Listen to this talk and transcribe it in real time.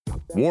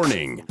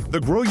Warning, the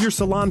Grow Your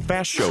Salon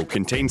Fast show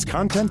contains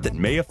content that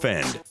may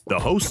offend. The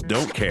hosts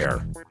don't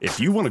care.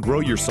 If you want to grow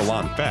your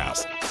salon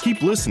fast,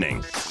 keep listening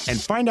and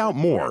find out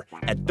more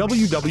at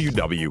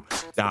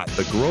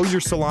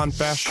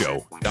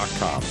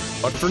www.thegrowyoursalonfastshow.com.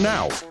 But for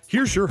now,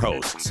 here's your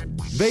hosts,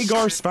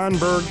 Vegard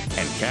Svanberg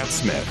and Kat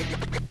Smith.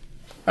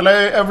 Hello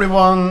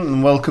everyone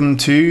and welcome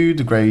to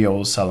the Grow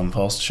Your Salon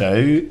Fast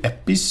show,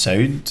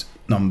 episode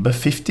number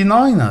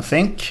 59 I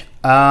think.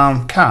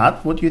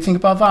 Kat, what do you think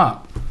about that?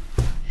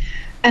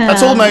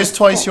 That's almost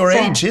twice your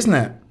age, isn't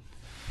it?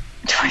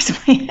 Twice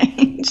my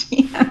age,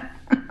 yeah.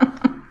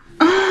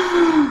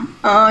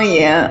 Oh,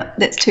 yeah.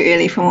 That's too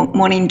early for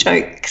morning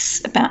jokes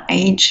about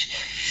age,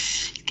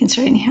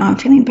 considering how I'm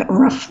feeling a bit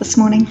rough this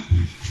morning.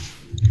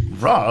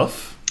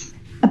 Rough?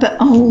 A bit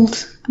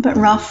old, a bit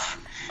rough.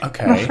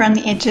 Okay. Rough around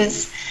the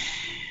edges.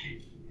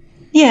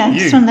 Yeah,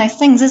 it's one of those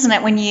things, isn't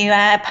it? When you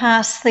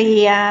pass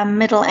the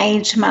middle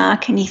age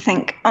mark and you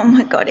think, oh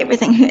my God,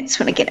 everything hurts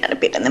when I get out of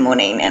bed in the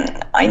morning,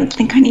 and I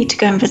think I need to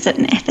go and visit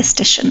an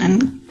esthetician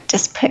and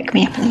just perk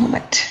me up a little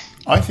bit.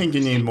 I think you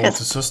need more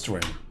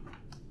testosterone.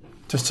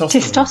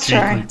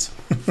 Testosterone.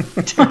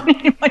 Do I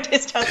need more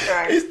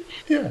testosterone?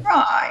 Yeah.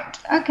 Right,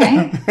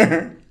 okay.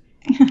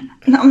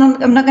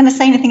 I'm not going to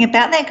say anything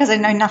about that because I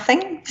know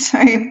nothing. So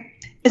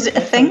is it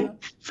a thing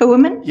for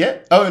women? Yeah.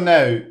 Oh,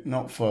 no,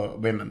 not for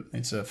women.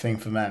 It's a thing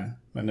for men.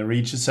 When they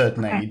reach a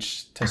certain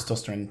age,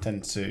 testosterone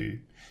tends to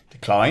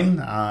decline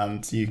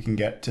and you can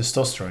get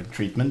testosterone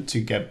treatment to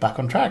get back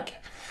on track.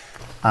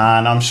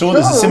 And I'm sure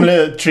there's a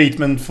similar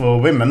treatment for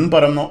women,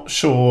 but I'm not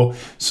sure.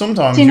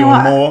 Sometimes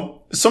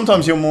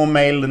you're more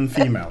male than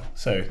female.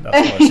 So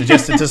that's why I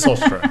suggested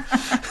testosterone.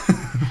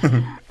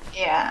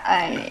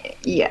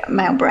 Yeah,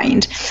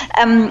 male-brained.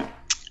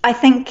 I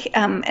think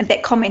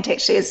that comment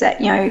actually is that,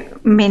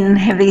 men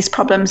have these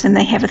problems and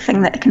they have a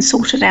thing that can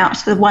sort it out.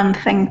 So the one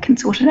thing can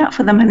sort it out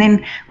for them. And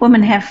then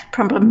women have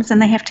problems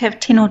and they have to have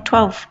 10 or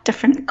 12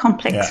 different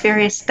complex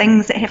various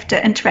things that have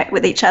to interact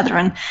with each other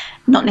and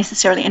not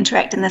necessarily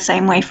interact in the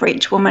same way for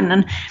each woman.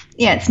 And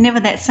it's never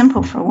that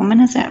simple for a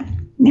woman, is it?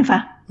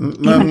 Never.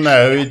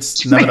 No,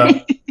 it's never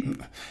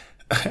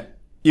that.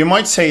 You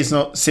might say it's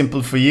not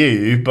simple for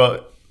you,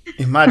 but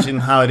imagine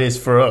how it is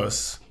for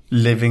us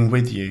living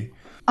with you.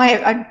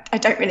 I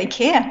don't really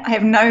care. I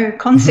have no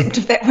concept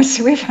of that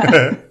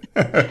whatsoever.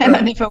 And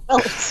I never will.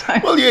 So.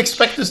 Well, you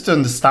expect us to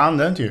understand,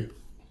 don't you?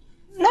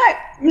 No,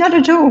 not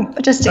at all. I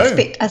just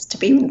expect us to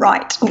be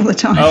right all the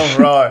time. Oh,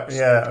 right.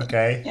 Yeah,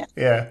 okay.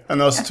 Yeah.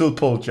 And us to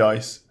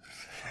apologise.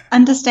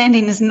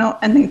 Understanding is not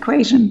an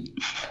equation.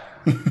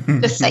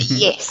 Just say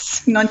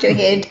yes. Nod your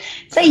head.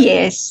 Say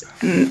yes.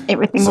 And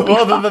everything will be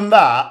fine. So other than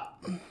that,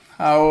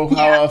 how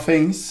are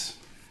things?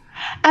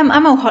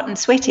 I'm all hot and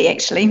sweaty,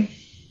 actually.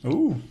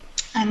 Ooh.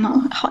 I'm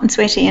all hot and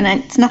sweaty, and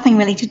it's nothing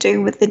really to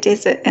do with the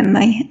desert and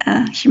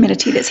the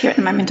humidity that's here at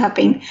the moment. I've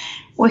been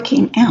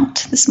working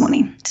out this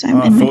morning. So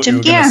I'm in my gym.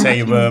 I thought you were going to say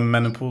you were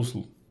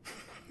menopausal.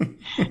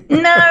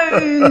 No,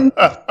 I'm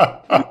not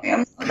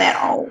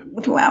that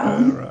old. Well,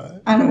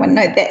 right. Well,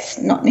 no, that's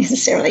not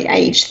necessarily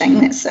age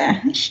thing. That's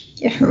a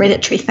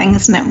hereditary thing,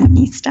 isn't it, when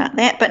you start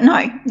that? But no,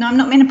 I'm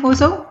not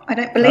menopausal, I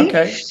don't believe.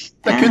 Okay.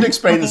 That could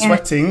explain the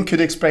sweating,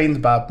 could explain the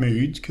bad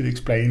mood, could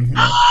explain...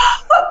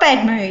 What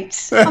bad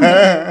moods?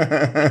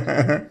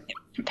 Bad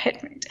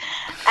mood.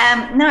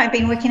 No, I've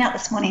been working out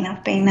this morning.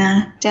 I've been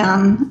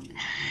down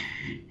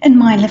in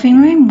my living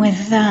room with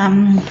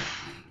some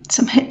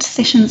HIIT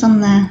sessions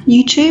on the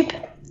YouTube,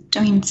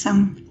 doing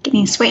some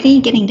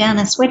getting down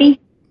and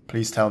sweaty.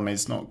 Please tell me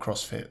it's not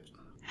CrossFit.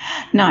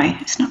 No,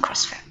 it's not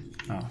CrossFit.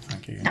 Oh,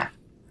 thank you. No,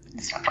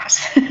 it's not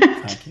CrossFit.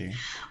 Thank you.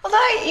 Although,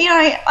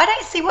 I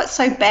don't see what's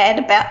so bad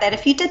about that.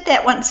 If you did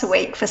that once a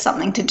week for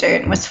something to do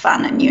and it was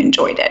fun and you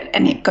enjoyed it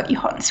and it got you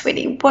hot and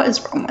sweaty, what is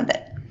wrong with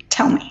it?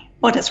 Tell me,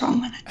 what is wrong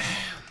with it?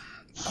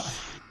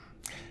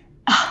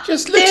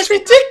 Just looks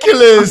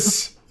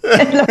ridiculous.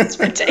 It looks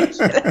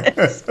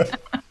ridiculous.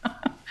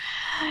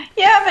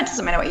 Yeah, but it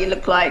doesn't matter what you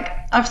look like.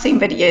 I've seen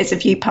videos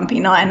of you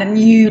pumping iron and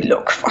you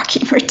look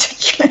fucking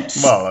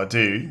ridiculous. Well, I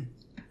do.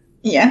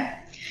 Yeah.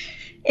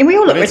 And we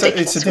all look ridiculous.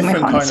 It's a different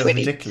kind of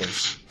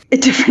ridiculous. A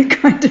different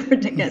kind of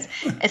ridiculous.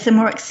 It's a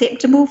more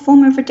acceptable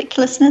form of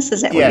ridiculousness.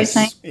 Is that what you're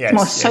saying? Yes, it's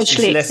more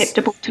socially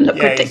acceptable to look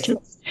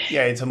ridiculous.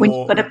 It's when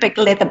you've got a big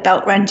leather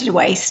belt around your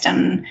waist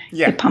and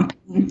you're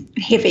pumping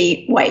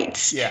heavy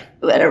weights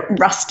that are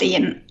rusty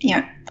and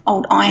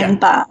old iron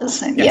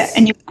bars and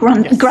and you're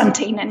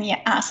grunting and your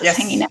ass is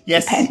hanging out your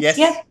pants.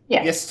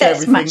 Yes,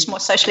 that's much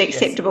more socially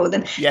acceptable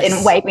than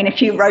waving a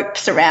few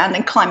ropes around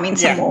and climbing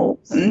some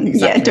walls and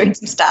doing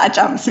some star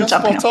jumps and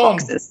jumping off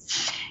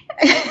boxes.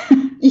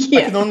 I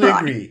can only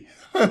agree.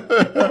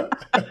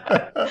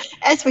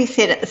 As we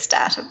said at the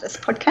start of this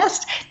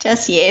podcast,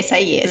 just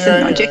say yes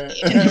and nod your head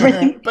and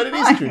everything. But it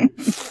is true.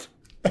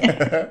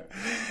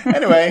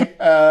 Anyway,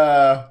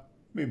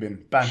 we've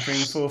been bantering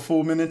for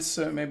 4 minutes,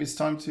 so maybe it's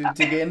time to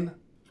dig in.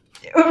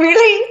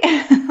 Really?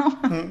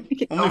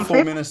 Only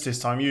 4 minutes this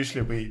time.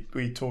 Usually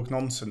we talk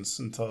nonsense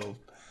until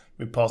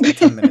we pass the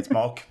 10 minute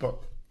mark,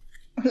 but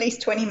at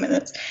least 20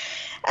 minutes.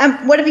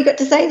 What have you got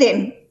to say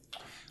then?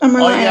 I'm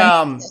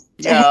relying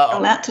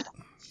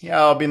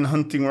I've been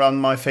hunting around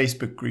my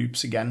Facebook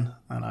groups again,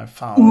 and I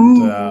found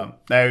now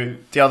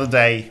the other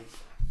day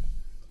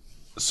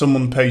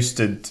someone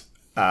posted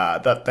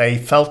that they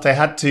felt they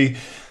had to.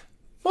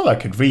 Well, I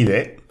could read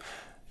it.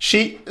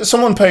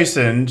 Someone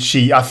posted, and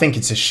I think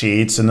it's a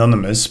she. It's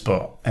anonymous,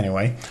 but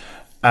anyway.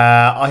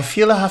 I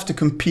feel I have to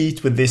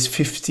compete with this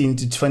 15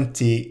 to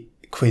 20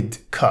 quid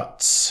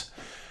cuts.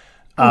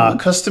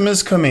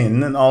 Customers come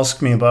in and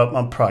ask me about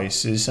my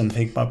prices and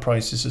think my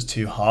prices are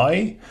too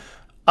high.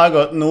 I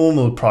got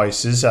normal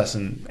prices as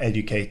an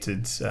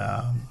educated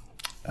salon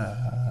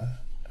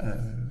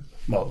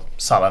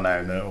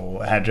owner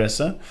or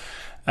hairdresser.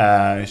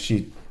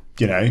 She,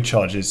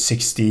 charges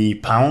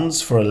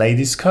 £60 for a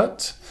ladies'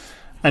 cut,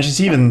 and she's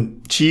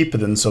even cheaper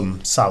than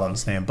some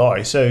salons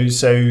nearby. So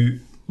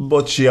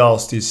what she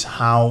asked is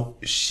how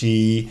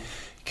she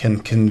can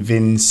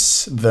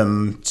convince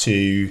them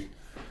to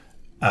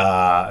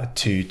how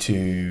she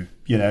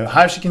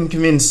can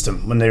convince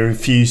them when they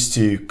refuse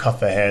to cut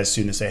their hair as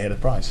soon as they hear the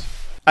price.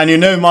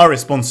 And my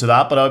response to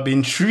that, but I'd be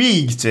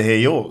intrigued to hear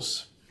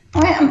yours.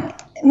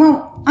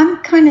 Well, I'm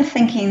kind of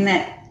thinking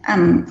that,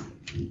 hang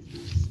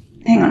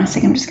on a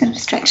second, I'm just getting a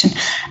distraction,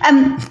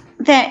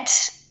 that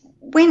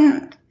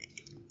when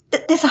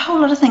there's a whole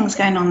lot of things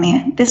going on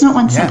there. There's not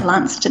one simple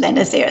answer to that,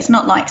 is there? It's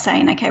not like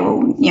saying, okay,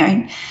 well,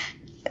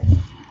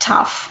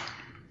 tough.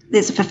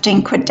 There's a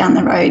 15 quid down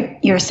the road.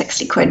 You're a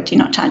 60 quid. You're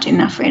not charging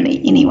enough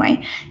really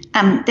anyway.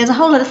 There's a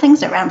whole lot of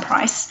things around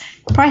price.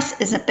 Price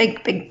is a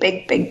big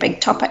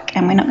topic,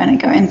 and we're not going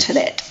to go into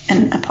that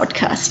in a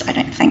podcast, I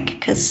don't think,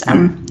 because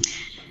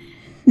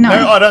no,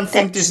 I don't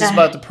think this is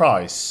about the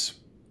price.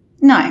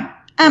 No.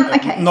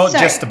 Okay. Not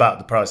just about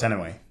the price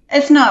anyway.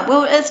 It's not.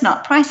 Well, it's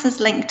not. Price is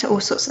linked to all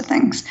sorts of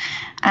things.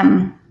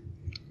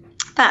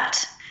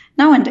 But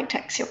no one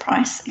dictates your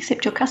price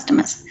except your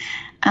customers.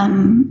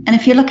 And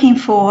if you're looking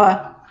for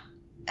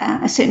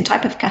a certain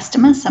type of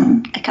customer,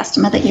 a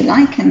customer that you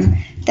like and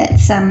that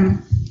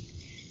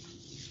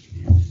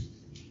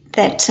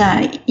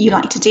you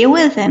like to deal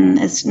with and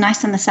is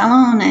nice in the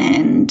salon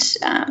and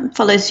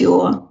follows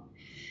your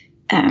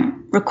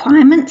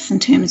requirements in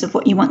terms of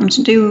what you want them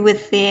to do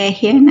with their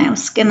hair,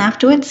 nails, skin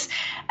afterwards,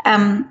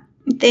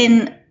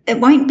 then it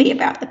won't be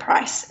about the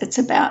price. It's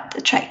about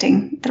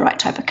attracting the right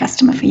type of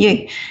customer for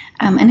you.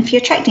 And if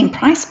you're attracting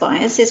price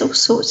buyers, there's all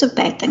sorts of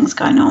bad things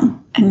going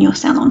on in your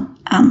salon.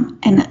 And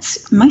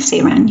it's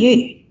mostly around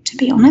you, to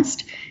be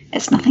honest.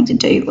 It's nothing to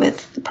do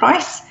with the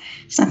price.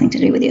 It's nothing to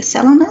do with your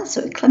saloners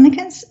or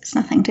clinicers. It's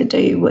nothing to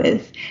do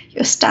with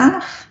your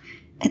staff.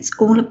 It's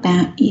all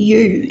about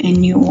you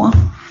and your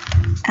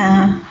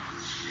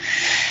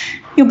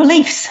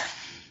beliefs,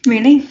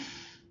 really.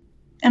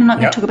 I'm not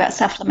going to talk about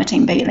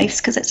self-limiting beliefs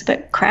because it's a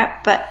bit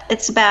crap, but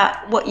it's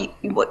about what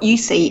you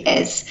see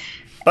as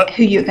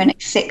who you're going to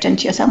accept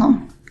into your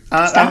salon.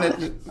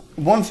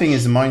 One thing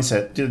is the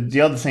mindset.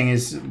 The other thing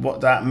is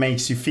what that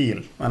makes you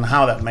feel and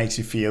how that makes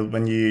you feel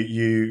when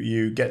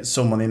you get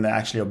someone in there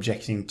actually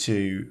objecting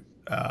to.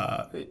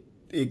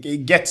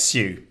 It gets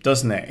you,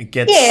 doesn't it? It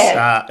gets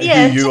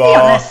who you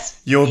are,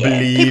 honest, your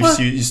beliefs.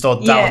 You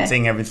start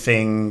doubting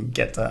everything.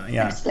 Get that?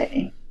 Yeah,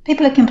 absolutely.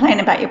 People who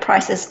complain about your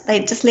prices, they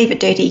just leave a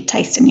dirty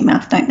taste in your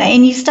mouth, don't they?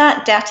 And you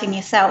start doubting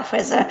yourself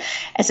as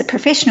a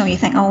professional. You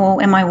think, oh,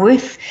 well, am I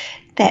worth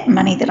that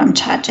money that I'm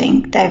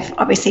charging? They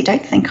obviously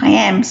don't think I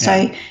am.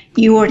 So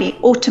you already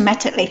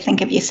automatically think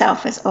of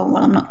yourself as, oh,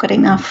 well, I'm not good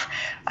enough.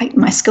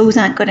 My skills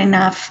aren't good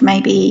enough.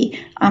 Maybe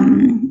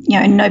I'm,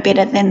 no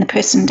better than the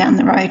person down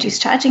the road who's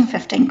charging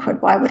 15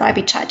 quid. Why would I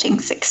be charging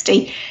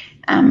 60?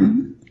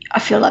 I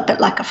feel a bit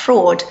like a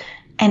fraud.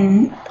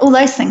 And all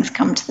those things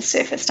come to the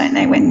surface, don't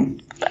they,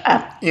 when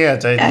they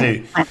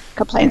do.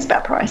 Complaints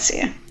about price,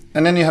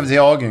 And then you have the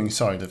arguing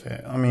side of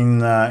it. I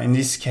mean, in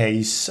this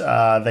case,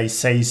 they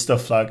say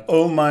stuff like,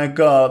 oh my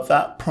God,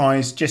 that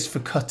price just for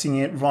cutting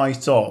it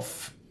right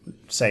off,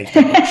 say, if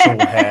they've got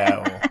short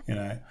hair,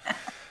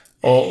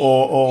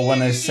 or when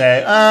they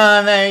say,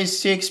 oh, no,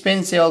 it's too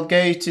expensive, I'll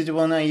go to the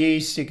one I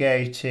used to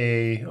go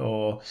to,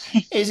 or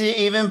is it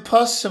even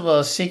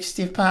possible,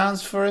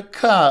 £60 for a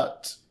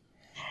cut?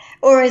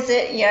 Or is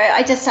it,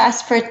 I just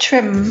asked for a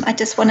trim. I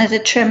just wanted a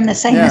trim the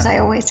same as I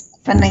always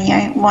have.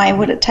 And, why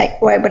would it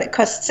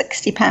cost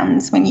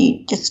 £60 when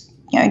you just,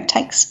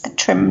 takes a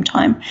trim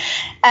time?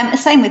 The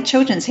same with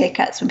children's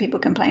haircuts, when people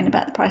complain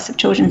about the price of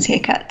children's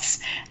haircuts,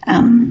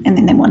 and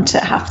then they want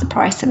it half the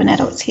price of an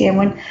adult's hair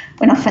when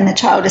often the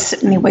child is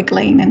sitting there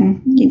wiggling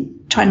and you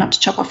try not to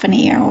chop off an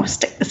ear or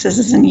stick the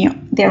scissors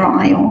in their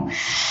eye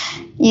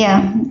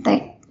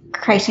they're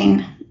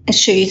creating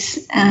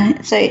issues.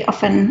 So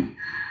often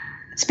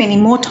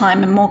spending more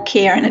time and more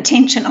care and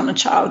attention on a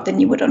child than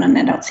you would on an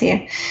adult's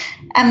hair.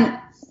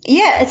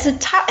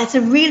 It's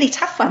a really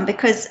tough one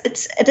because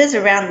it is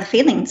around the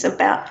feelings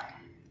about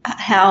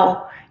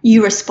how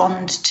you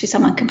respond to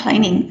someone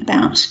complaining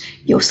about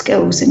your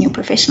skills and your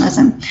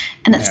professionalism,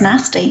 and it's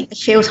nasty. It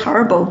feels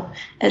horrible.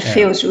 It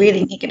feels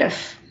really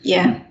negative.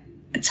 Yeah.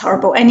 it's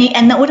horrible. And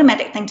the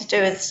automatic thing to do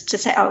is to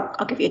say, oh,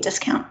 I'll give you a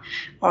discount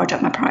or I'll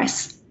drop my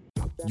price.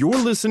 You're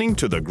listening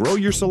to the Grow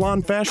Your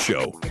Salon Fast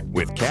Show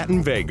with Kat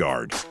and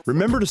Vegard.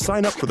 Remember to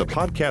sign up for the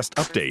podcast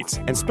updates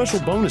and special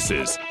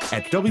bonuses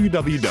at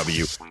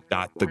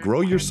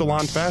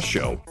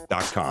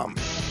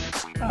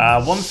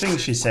www.thegrowyoursalonfastshow.com. One thing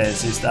she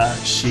says is that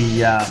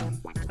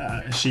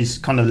she's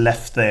kind of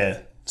left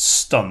there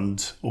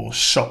stunned or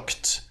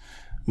shocked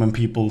when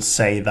people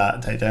say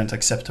that they don't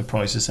accept her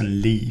prices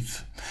and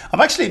leave.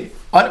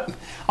 I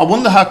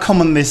wonder how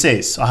common this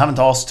is. I haven't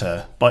asked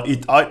her, but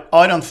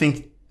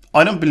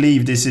I don't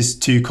believe this is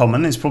too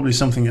common. It's probably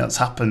something that's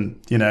happened,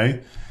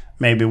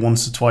 maybe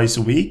once or twice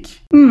a week.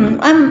 When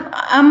I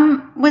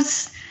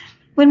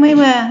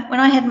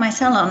had my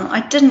salon, I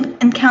didn't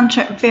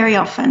encounter it very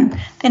often.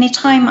 The only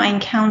time I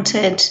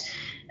encountered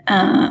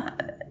a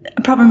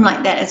problem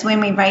like that is when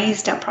we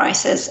raised our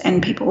prices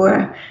and people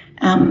were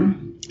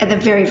at the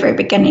very, very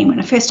beginning, when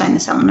I first owned the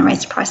salon, I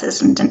raised the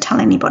prices and didn't tell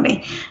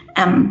anybody,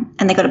 and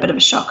they got a bit of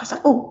a shock. I was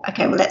like, oh,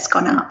 okay, well, that's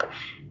gone up.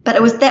 But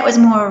that was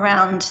more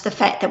around the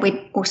fact that we'd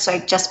also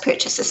just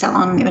purchased a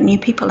salon. There were new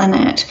people in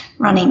it,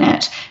 running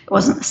it. It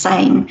wasn't the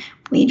same.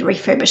 We'd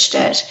refurbished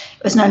it.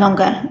 It was no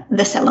longer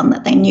the salon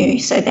that they knew.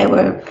 So they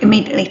were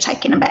immediately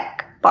taken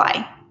aback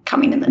by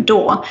coming in the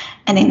door,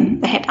 and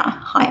then they had a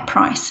higher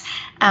price.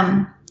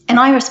 And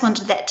I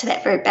responded to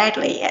that very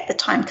badly at the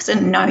time because I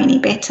didn't know any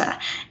better.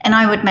 And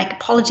I would make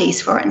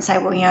apologies for it and say,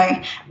 well,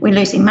 we're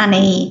losing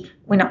money.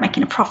 We're not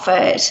making a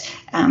profit.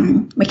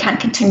 We can't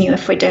continue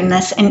if we're doing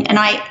this. And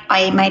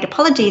I made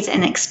apologies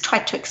and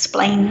tried to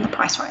explain the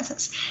price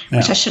rises,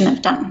 which I shouldn't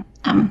have done.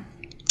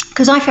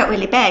 Because I felt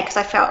really bad, because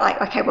I felt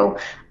like, okay, well,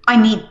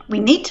 we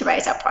need to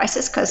raise our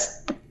prices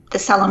because the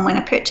salon, when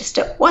I purchased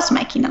it, was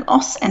making a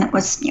loss, and it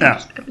was,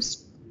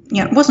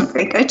 it wasn't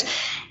very good.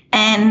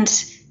 And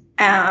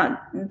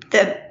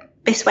the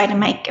best way to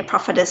make a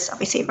profit is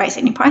obviously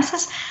raising your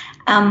prices.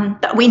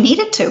 But we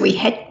needed to. We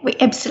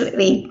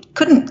absolutely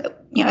couldn't.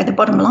 The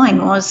bottom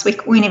line was we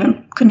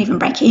couldn't even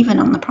break even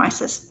on the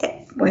prices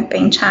that were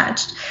being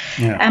charged.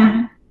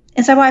 Yeah.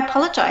 And so I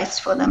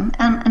apologised for them,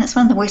 and it's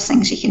one of the worst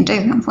things you can do,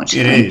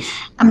 unfortunately. It is.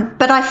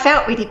 But I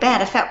felt really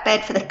bad. I felt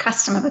bad for the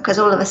customer because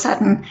all of a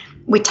sudden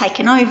we'd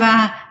taken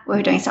over. We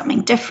were doing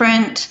something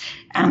different.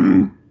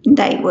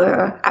 They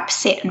were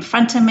upset in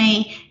front of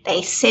me.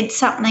 They said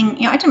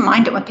something. I didn't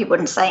mind it when people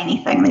didn't say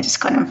anything. They just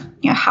kind of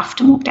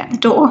huffed and walked out the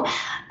door.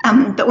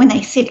 But when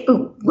they said,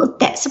 oh, well,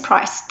 that's the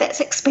price,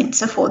 that's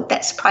expensive, or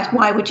that's the price,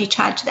 why would you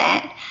charge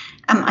that?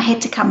 I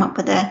had to come up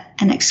with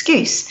an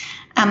excuse.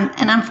 And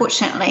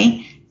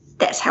unfortunately,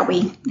 that's how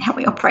we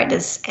operate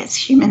as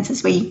humans,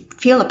 as we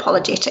feel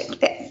apologetic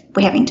that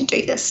we're having to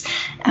do this.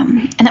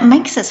 And it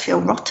makes us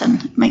feel rotten.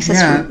 It makes us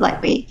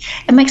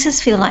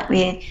feel like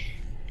we're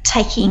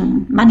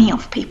taking money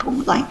off people,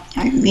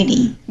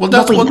 really. Well,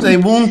 that's what them. They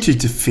want you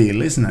to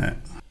feel, isn't it?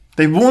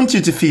 They want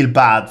you to feel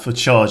bad for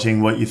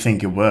charging what you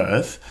think you're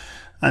worth.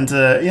 And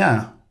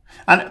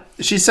and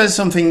she says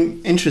something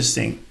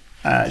interesting.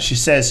 She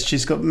says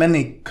she's got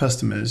many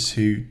customers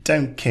who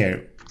don't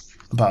care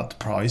about the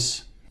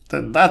price.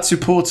 That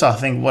supports, I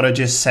think, what I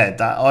just said.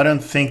 That I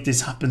don't think this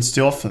happens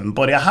too often,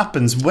 but it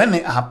happens when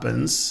it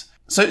happens.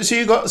 So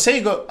you got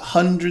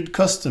 100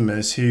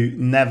 customers who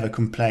never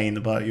complain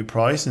about your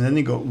price, and then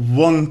you got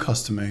one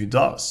customer who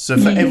does. So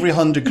for every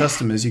 100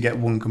 customers, you get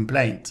one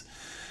complaint.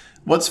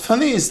 What's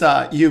funny is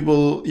that you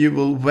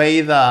will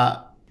weigh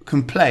that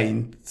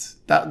complaint,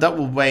 that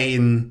will weigh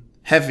in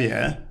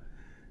heavier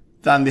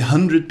than the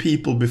 100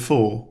 people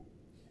before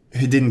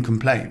who didn't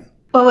complain.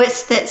 Well,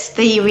 that's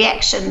the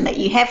reaction that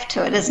you have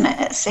to it, isn't it?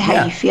 It's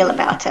how you feel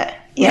about it.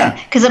 Yeah,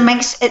 because it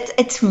makes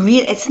it's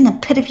in the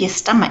pit of your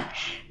stomach.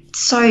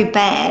 So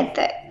bad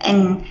that,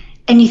 and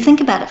you think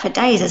about it for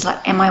days. It's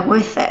like, am I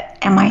worth it?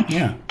 Am I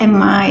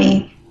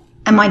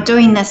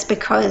doing this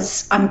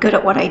because I'm good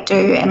at what I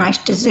do and I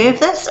deserve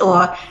this,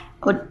 or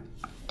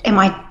am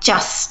I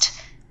just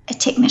a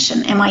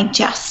technician? Am I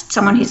just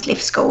someone who's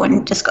left school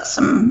and just got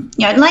some,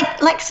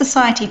 like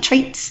society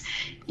treats,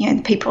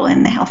 the people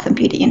in the health and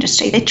beauty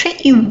industry, they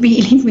treat you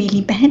really,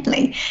 really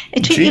badly.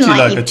 They treat you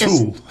like a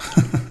tool.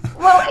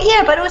 Well,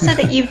 yeah, but also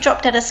that you've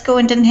dropped out of school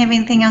and didn't have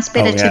anything else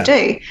better to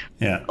do.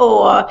 Yeah.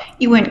 Or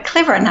you weren't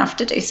clever enough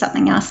to do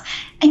something else.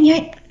 And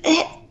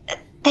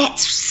that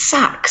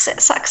sucks.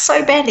 It sucks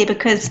so badly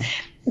because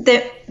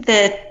the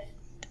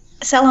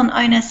salon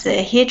owners,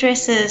 the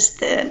hairdressers,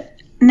 the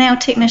nail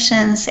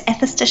technicians, the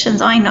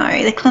estheticians I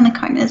know, the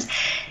clinic owners,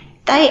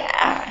 they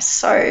are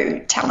so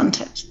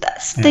talented.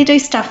 They do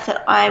stuff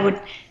that I would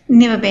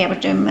never be able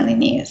to do in a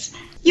million years.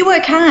 You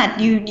work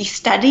hard, you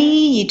study,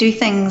 you do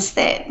things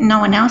that no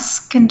one else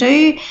can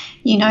do.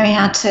 You know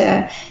how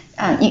to,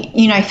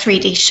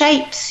 3D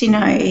shapes, you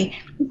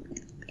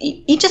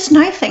just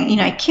know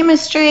things,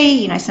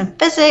 chemistry, some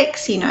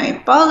physics,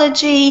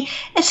 biology.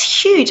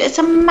 It's huge. It's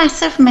a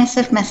massive,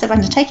 massive, massive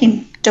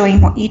undertaking doing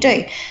what you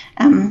do.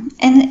 And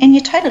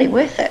you're totally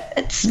worth it.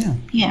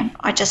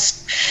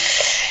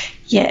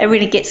 It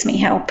really gets me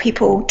how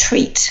people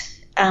treat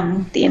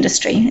the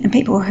industry and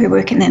people who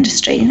work in the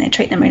industry, and they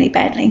treat them really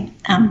badly.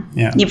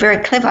 You're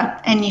very clever,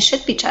 and you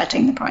should be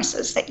charging the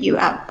prices that you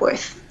are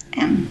worth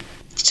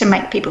to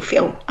make people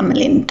feel $1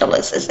 million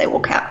as they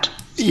walk out.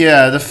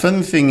 Yeah, the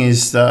fun thing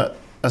is that,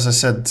 as I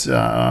said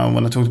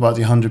when I talked about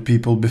the 100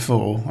 people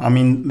before, I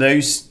mean,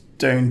 those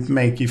don't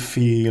make you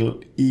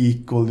feel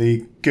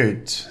equally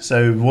good.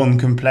 So one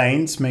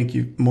complaint makes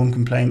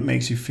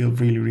you feel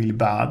really, really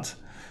bad.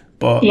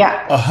 But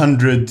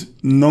 100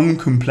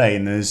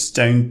 non-complainers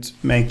don't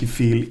make you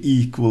feel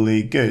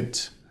equally good,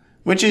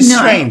 which is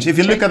strange. If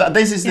you look at that,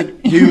 this is the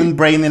human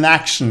brain in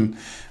action,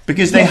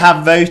 because they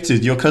have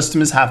voted, your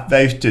customers have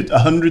voted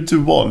 100 to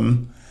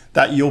 1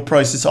 that your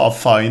prices are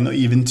fine or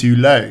even too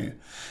low.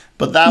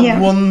 But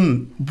that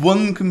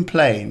one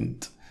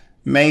complaint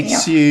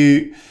makes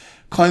you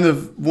kind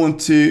of want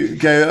to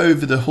go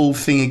over the whole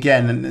thing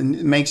again, and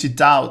it makes you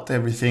doubt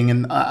everything.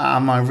 And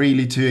am I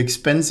really too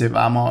expensive?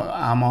 Am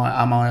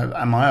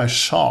I a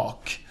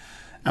shark?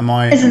 Am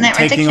I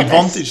taking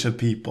advantage of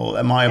people?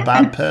 Am I a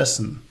bad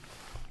person?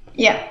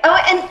 Yeah. Oh,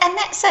 and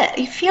that's it.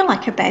 You feel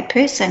like a bad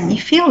person. You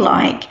feel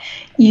like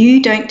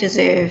you don't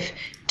deserve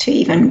to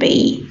even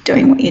be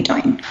doing what you're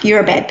doing.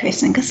 You're a bad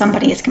person because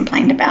somebody has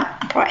complained about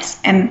a price.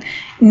 And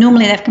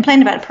normally they've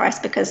complained about a price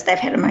because they've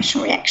had an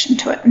emotional reaction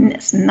to it, and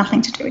it's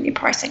nothing to do with your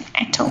pricing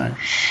at all.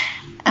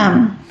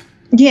 No.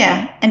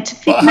 And to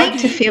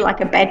feel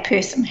like a bad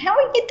person,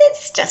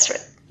 that's just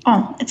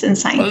it's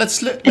insane. Well,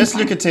 let's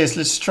look at this.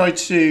 Let's try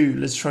to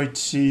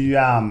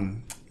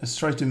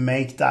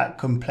make that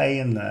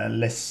complainer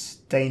less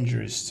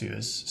dangerous to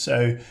us.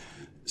 So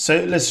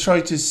let's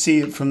try to see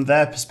it from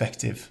their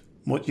perspective.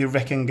 What you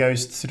reckon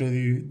goes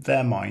through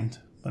their mind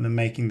when they're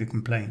making the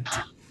complaint?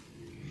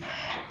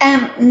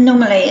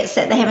 Normally it's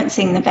that they haven't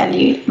seen the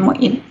value in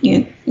what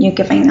you're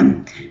giving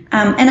them.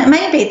 And it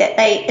may be that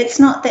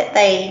it's not that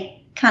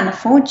they can't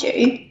afford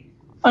you.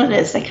 Well, it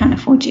is, they can't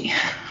afford you.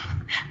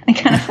 They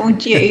can't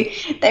afford you.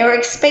 They were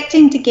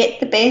expecting to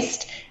get the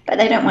best, but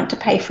they don't want to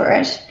pay for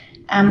it.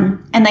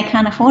 And they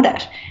can't afford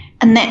it.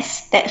 And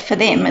that for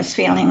them is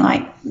feeling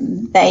like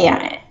they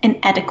are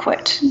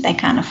inadequate. They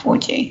can't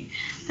afford you.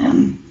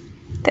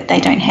 That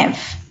they don't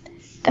have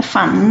the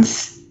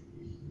funds,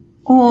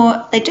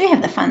 or they do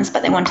have the funds,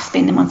 but they want to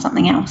spend them on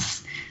something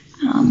else.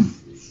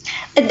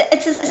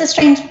 It's a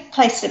strange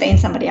place to be in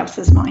somebody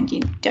else's mind. You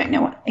don't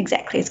know what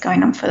exactly is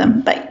going on for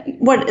them, but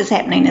what is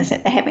happening is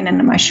that they're having an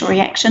emotional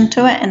reaction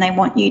to it, and they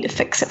want you to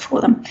fix it for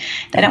them.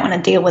 They don't want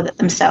to deal with it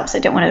themselves. They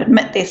don't want to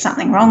admit there's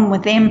something wrong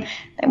with them.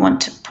 They want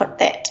to put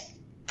that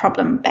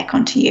problem back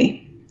onto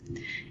you,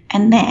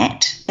 and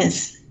that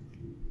is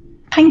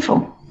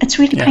painful. It's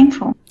really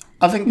painful.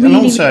 I think, really,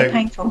 and also, really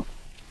painful.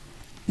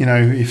 You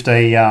know, if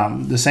they,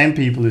 the same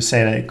people who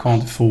say they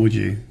can't afford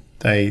you,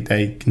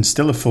 they can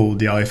still afford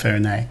the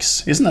iPhone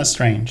X. Isn't that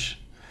strange?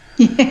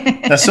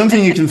 Yeah. That's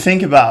something you can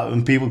think about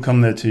when people come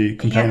there to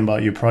complain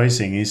about your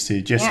pricing, is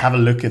to just have a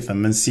look at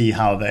them and see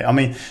how they, I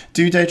mean,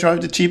 do they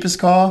drive the cheapest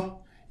car?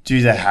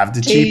 Do they have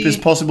the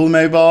cheapest possible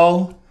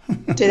mobile?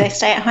 Do they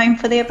stay at home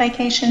for their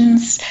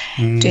vacations?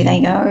 Do they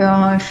go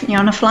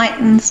on a flight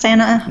and stay in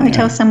a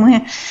hotel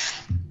somewhere?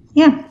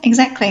 Yeah,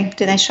 exactly.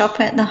 Do they shop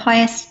at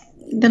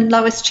the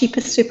lowest,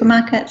 cheapest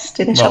supermarkets?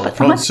 Do they shop at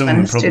the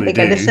Husbands? Do they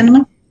go to the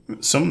cinema?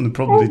 Some of them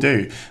probably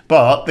do.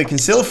 But they can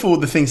still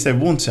afford the things they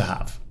want to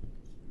have.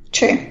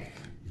 True.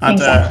 And,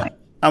 exactly.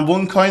 And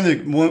one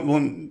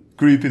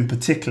group in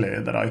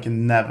particular that I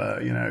can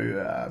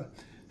never,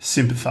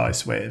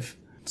 sympathise with.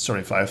 Sorry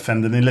if I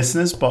offend any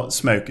listeners, but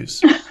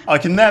smokers. I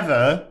can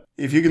never,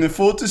 if you can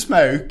afford to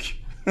smoke.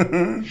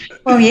 Well,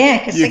 yeah,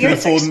 because you can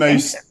afford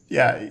most.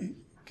 Yeah.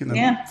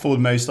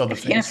 Afford most other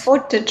things. You can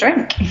afford to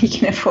drink. You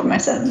can afford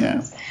most other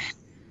things.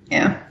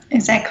 Yeah,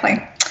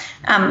 exactly.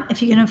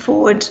 If you can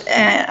afford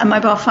a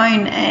mobile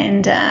phone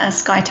and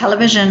Sky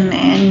Television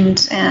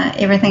and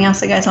everything else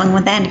that goes along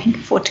with that, if you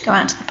can afford to go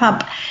out to the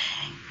pub,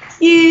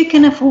 you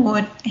can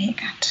afford a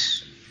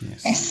haircut.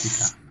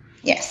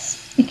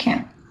 Yes, you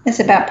can. It's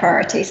about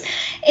priorities.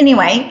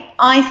 Anyway,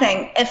 I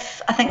think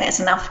that's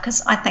enough,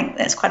 because I think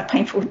that's quite a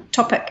painful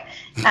topic.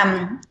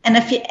 And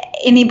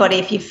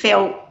if you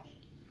feel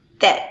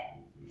that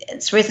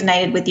it's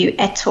resonated with you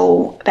at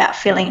all about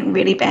feeling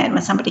really bad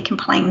when somebody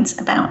complains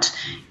about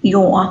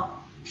your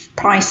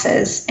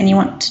prices, and you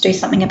want to do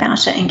something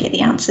about it and get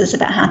the answers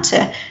about how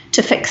to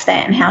fix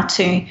that, and how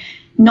to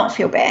not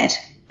feel bad,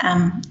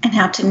 and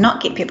how to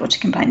not get people to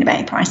complain about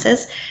your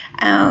prices,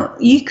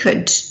 you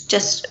could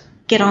just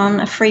get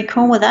on a free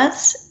call with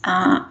us,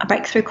 a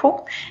breakthrough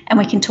call, and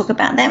we can talk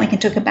about that. We can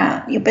talk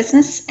about your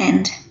business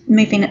and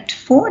moving it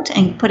forward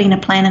and putting a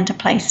plan into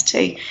place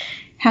to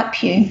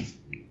help you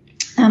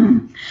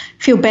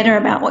feel better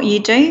about what you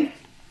do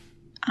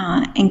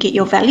and get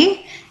your value.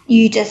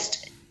 You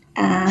just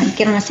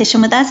get on a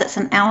session with us. It's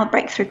an hour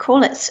breakthrough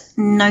call. It's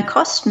no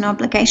cost, no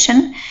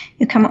obligation.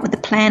 You come up with a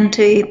plan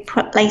to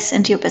put place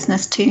into your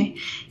business to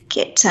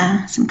get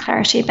some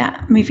clarity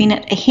about moving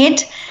it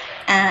ahead.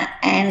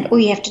 And all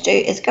you have to do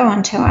is go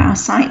onto our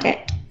site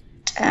at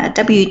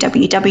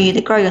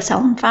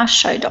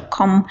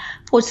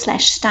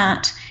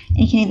www.thegrowyoursellandfastshow.com/start,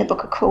 you can either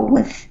book a call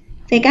with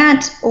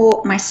Vegard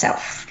or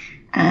myself,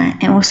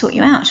 and we'll sort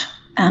you out.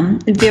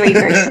 Very,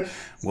 very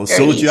We'll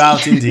sort you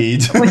out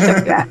indeed. And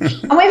we're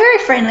very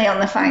friendly on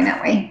the phone,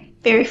 aren't we?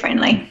 Very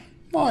friendly.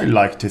 I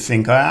like to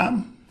think I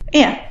am.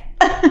 Yeah.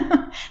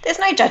 There's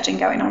no judging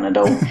going on at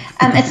all.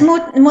 It's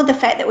more the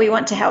fact that we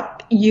want to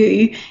help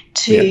you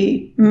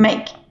to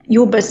make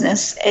your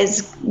business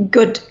as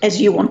good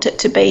as you want it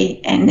to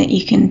be, and that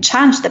you can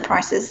charge the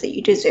prices that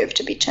you deserve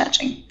to be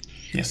charging.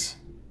 Yes.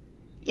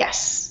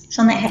 Yes.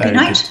 So on that happy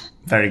note,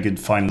 very good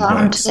final go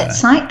words. onto that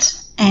site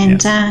and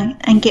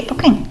get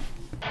booking.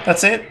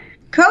 That's it.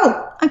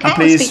 Cool. Okay. And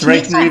please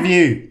rate and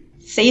review.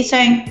 See you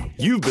soon.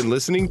 You've been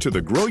listening to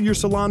the Grow Your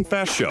Salon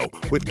Fast Show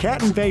with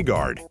Kat and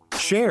Vegard.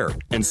 Share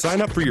and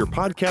sign up for your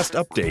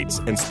podcast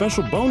updates and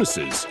special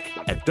bonuses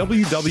at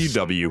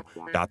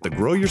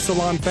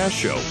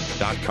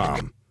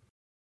www.thegrowyoursalonfastshow.com.